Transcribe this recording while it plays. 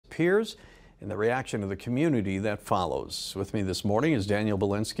disappears and the reaction of the community that follows. With me this morning is Daniel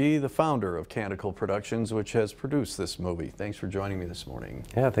Belinsky, the founder of Canticle Productions, which has produced this movie. Thanks for joining me this morning.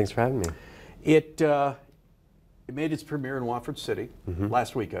 Yeah, thanks for having me. It made its premiere in Watford City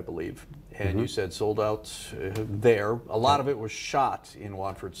last week, I believe, and you said sold out there. A lot of it was shot in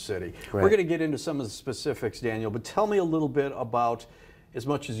Watford City. Right. We're going to get into some of the specifics, Daniel, but tell me a little bit about, as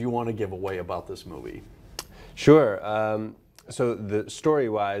much as you want to give away about this movie. Sure. So the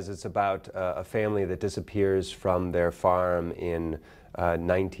story-wise, it's about a family that disappears from their farm in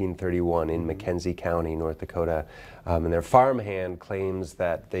 1931 in McKenzie County, North Dakota. And their farmhand claims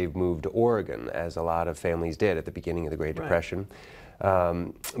that they've moved to Oregon, as a lot of families did at the beginning of the Great Depression.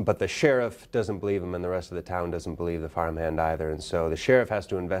 But the sheriff doesn't believe him, and the rest of the town doesn't believe the farmhand either. And so the sheriff has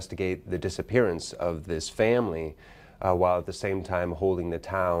to investigate the disappearance of this family, while at the same time holding the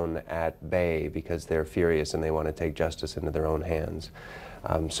town at bay because they're furious and they want to take justice into their own hands.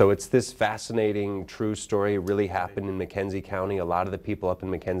 So it's this fascinating true story. It really happened in McKenzie County. A lot of the people up in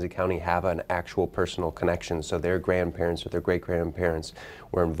McKenzie County have an actual personal connection. So their grandparents or their great-grandparents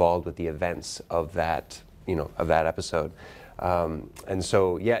were involved with the events of that, of that episode. And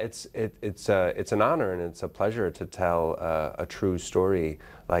so, yeah, it's an honor and it's a pleasure to tell a true story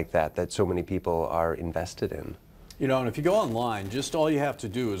like that so many people are invested in. And if you go online, just all you have to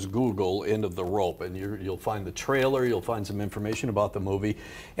do is Google End of the Rope, and you'll find the trailer, you'll find some information about the movie.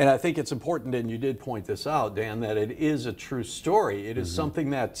 And I think it's important, and you did point this out, Dan, that it is a true story. It is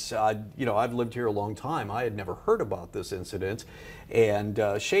something that, I've lived here a long time. I had never heard about this incident. And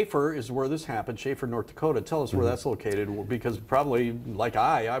Schaefer is where this happened, Schaefer, North Dakota. Tell us where that's located, because probably, like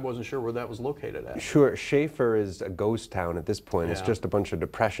I wasn't sure where that was located at. Sure. Schaefer is a ghost town at this point. It's just a bunch of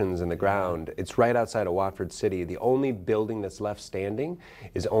depressions in the ground. It's right outside of Watford City. The only building that's left standing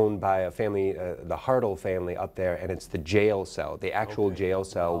is owned by a family, the Hartle family up there, and it's the jail cell, the actual jail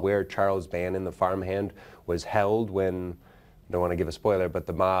cell where Charles Bannon, the farmhand, was held when, I don't want to give a spoiler, but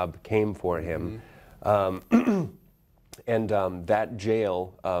the mob came for him. And that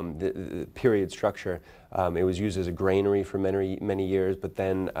jail, the period structure, it was used as a granary for many years, but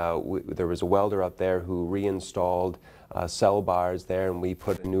then there was a welder up there who reinstalled cell bars there, and we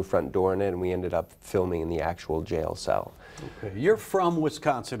put a new front door in it, and we ended up filming in the actual jail cell. Okay. You're from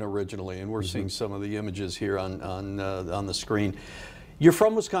Wisconsin originally, and we're seeing some of the images here on the screen. You're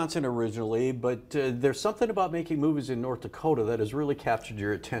from Wisconsin originally, but there's something about making movies in North Dakota that has really captured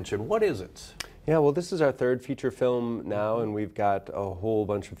your attention. What is it? Yeah, well, this is our third feature film now, and we've got a whole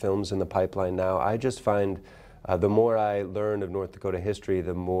bunch of films in the pipeline now. I just find the more I learn of North Dakota history,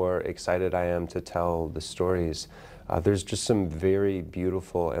 the more excited I am to tell the stories. There's just some very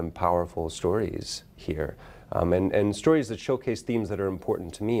beautiful and powerful stories here. And stories that showcase themes that are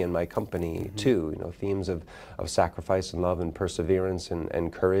important to me and my company too. Themes of sacrifice and love and perseverance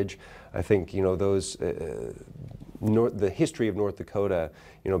and courage. I think those the history of North Dakota,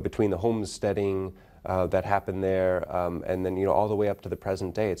 between the homesteading that happened there, and then all the way up to the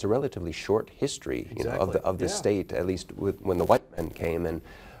present day. It's a relatively short history, of the state, at least when the white men came, and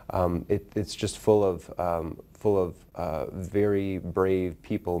it's just full of very brave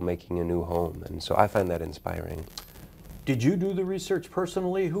people making a new home, and so I find that inspiring. Did you do the research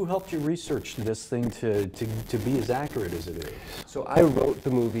personally? Who helped you research this thing to be as accurate as it is? So I wrote the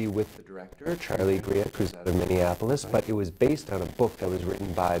movie with the director, Charlie Griek, who's out of Minneapolis, but it was based on a book that was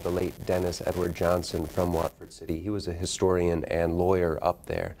written by the late Dennis Edward Johnson from Watford City. He was a historian and lawyer up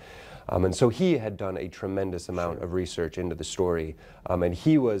there. And so he had done a tremendous amount of research into the story, and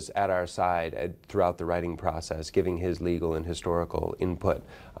he was at our side throughout the writing process, giving his legal and historical input.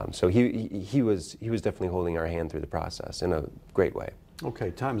 So he was definitely holding our hand through the process in a great way.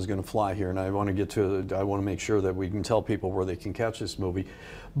 Okay, time is going to fly here, and I want to make sure that we can tell people where they can catch this movie.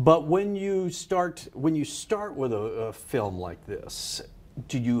 But when you start with a film like this,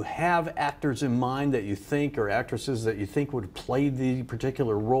 do you have actors in mind that you think, or actresses that you think would play the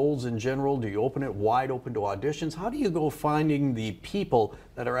particular roles in general? Do you open it wide open to auditions? How do you go finding the people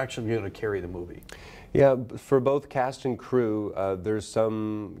that are actually going to carry the movie? Yeah, for both cast and crew, there's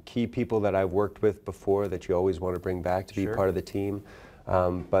some key people that I've worked with before that you always want to bring back to be part of the team.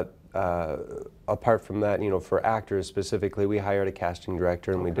 But apart from that, for actors specifically, we hired a casting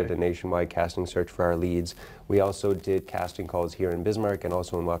director and we did a nationwide casting search for our leads. We also did casting calls here in Bismarck and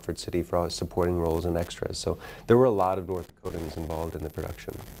also in Watford City for our supporting roles and extras. So there were a lot of North Dakotans involved in the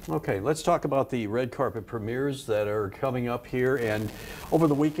production. Okay, let's talk about the red carpet premieres that are coming up here. And over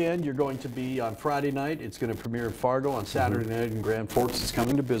the weekend, you're going to be on Friday night. It's going to premiere in Fargo. On Saturday night in Grand Forks. It's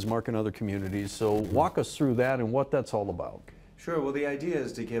coming to Bismarck and other communities. So walk us through that and what that's all about. Sure. Well, the idea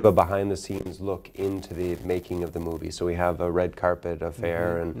is to give a behind-the-scenes look into the making of the movie. So we have a red carpet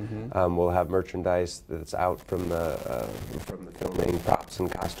affair, and we'll have merchandise that's out from the filming, props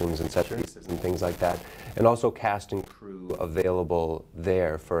and costumes and set pieces and things like that, and also cast and crew available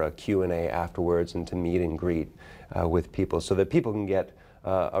there for a Q&A afterwards and to meet and greet with people, so that people can get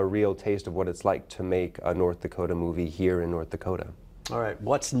a real taste of what it's like to make a North Dakota movie here in North Dakota. All right,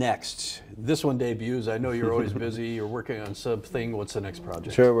 what's next? This one debuts. I know you're always busy. You're working on something. What's the next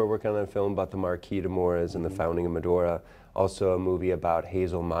project? Sure, we're working on a film about the Marquis de Moras and the founding of Medora. Also a movie about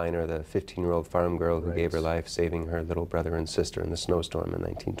Hazel Miner, the 15-year-old farm girl who gave her life saving her little brother and sister in the snowstorm in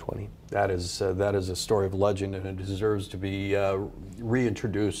 1920. That is a story of legend, and it deserves to be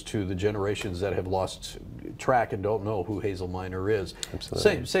reintroduced to the generations that have lost track and don't know who Hazel Miner is.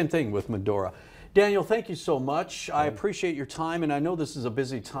 Absolutely. Same thing with Medora. Daniel, thank you so much. I appreciate your time, and I know this is a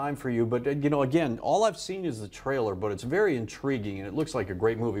busy time for you, but you know, again, all I've seen is the trailer, but it's very intriguing, and it looks like a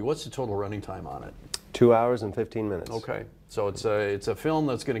great movie. What's the total running time on it? 2 hours and 15 minutes. Okay, so it's a film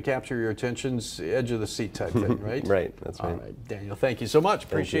that's going to capture your attention's edge of the seat type thing, right? Right, that's right. All right, Daniel, thank you so much.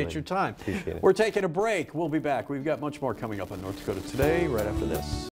 Appreciate your time. Appreciate it. We're taking a break. We'll be back. We've got much more coming up on North Dakota Today right after this.